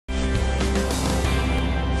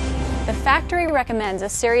factory recommends a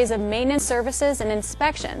series of maintenance services and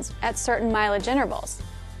inspections at certain mileage intervals.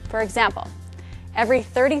 For example, every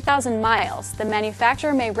 30,000 miles, the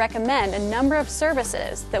manufacturer may recommend a number of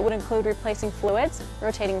services that would include replacing fluids,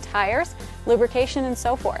 rotating tires, lubrication, and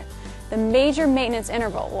so forth. The major maintenance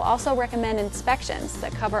interval will also recommend inspections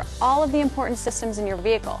that cover all of the important systems in your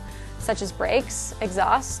vehicle, such as brakes,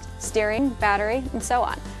 exhaust, steering, battery, and so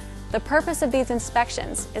on. The purpose of these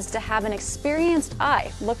inspections is to have an experienced eye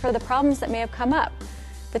look for the problems that may have come up.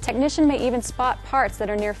 The technician may even spot parts that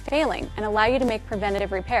are near failing and allow you to make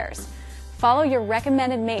preventative repairs. Follow your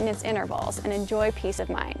recommended maintenance intervals and enjoy peace of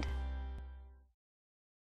mind.